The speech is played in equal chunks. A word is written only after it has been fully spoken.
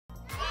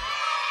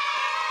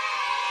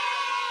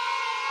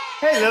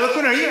Hey,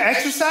 Liliquin, are you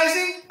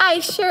exercising? I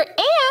sure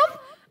am.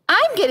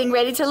 I'm getting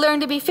ready to learn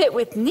to be fit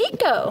with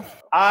Niko.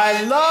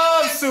 I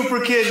love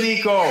Super Kid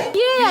Niko.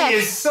 Yeah. He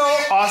is so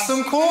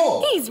awesome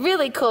cool. He's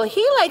really cool.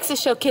 He likes to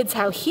show kids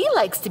how he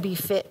likes to be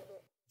fit.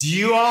 Do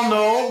you all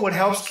know what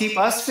helps keep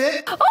us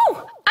fit?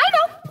 Oh, I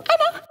know.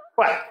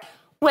 What?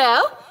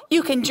 Well,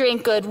 you can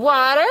drink good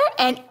water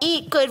and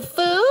eat good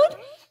food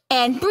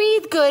and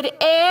breathe good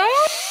air.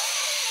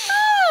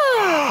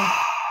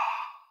 Oh.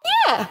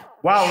 Yeah.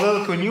 Wow,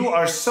 Liliquin, you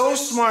are so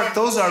smart.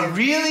 Those are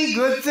really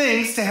good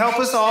things to help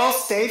us all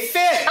stay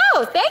fit.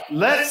 Oh, thank you.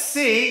 Let's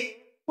see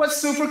what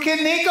Super Kid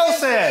Niko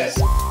says.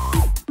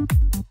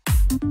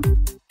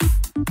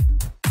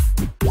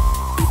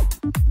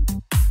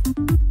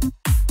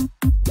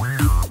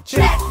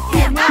 Check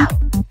him out.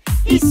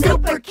 He's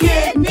Super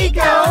Kid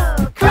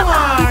Niko. Come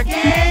on,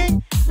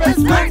 gang. Let's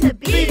learn to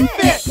be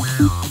fit.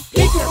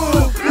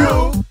 Peekaboo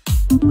crew,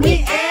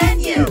 we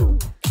and you.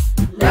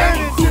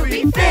 Learning to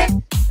be fit,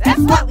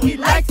 that's what we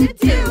like to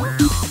do.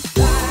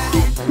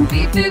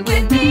 Be fit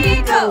with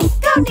Niko.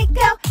 Go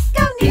Niko,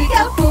 go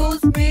Niko.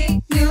 Fools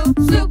me, you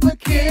Super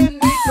Kid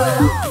Niko.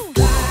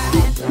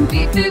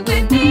 Be fit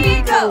with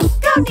Niko.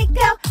 Go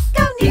Niko,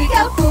 go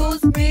Niko.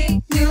 Fools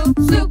me, you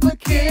Super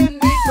Kid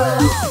Niko.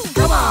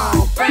 Come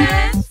on,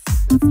 friends,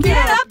 let's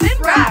get up and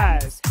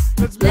rise.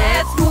 Let's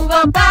move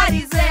our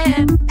bodies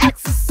and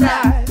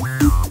exercise.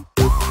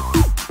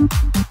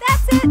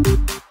 That's it.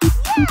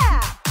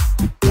 Yeah.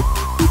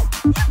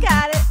 You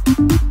got it.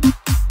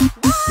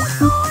 One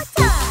more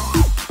time.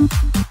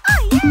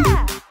 Oh,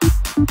 yeah.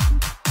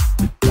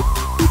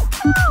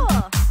 Cool.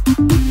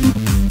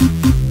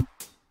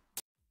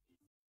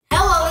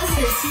 Hello, this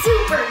is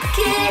Super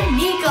Kid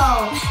Niko,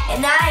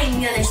 and I am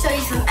going to show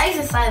you some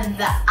exercises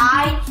that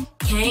I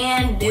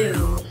can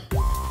do.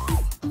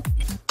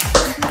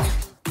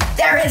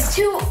 There is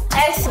two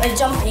X a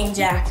jumping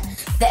jack.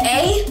 The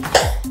A,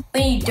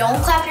 when you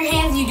don't clap your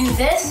hands, you do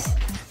this.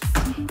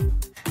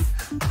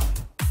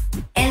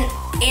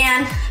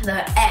 And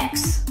the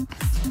X,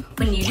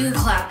 when you do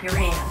clap your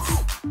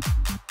hands.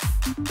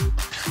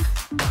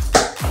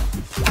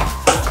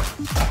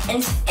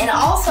 And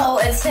also,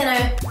 instead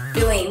of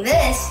doing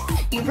this,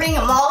 you bring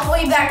them all the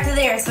way back to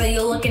there so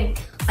you're looking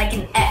like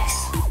an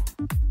X.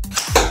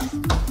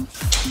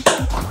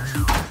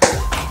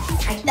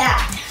 Like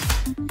that.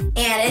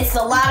 And it's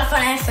a lot of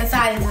fun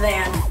exercises,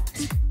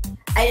 and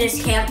I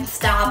just can't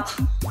stop.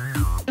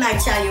 And I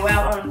shout you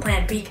out on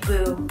Planet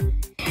Peekaboo.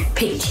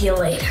 Peek to you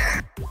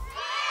later.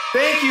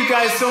 Thank you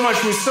guys so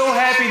much. We're so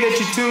happy that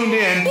you tuned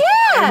in.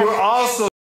 Yeah. And we're also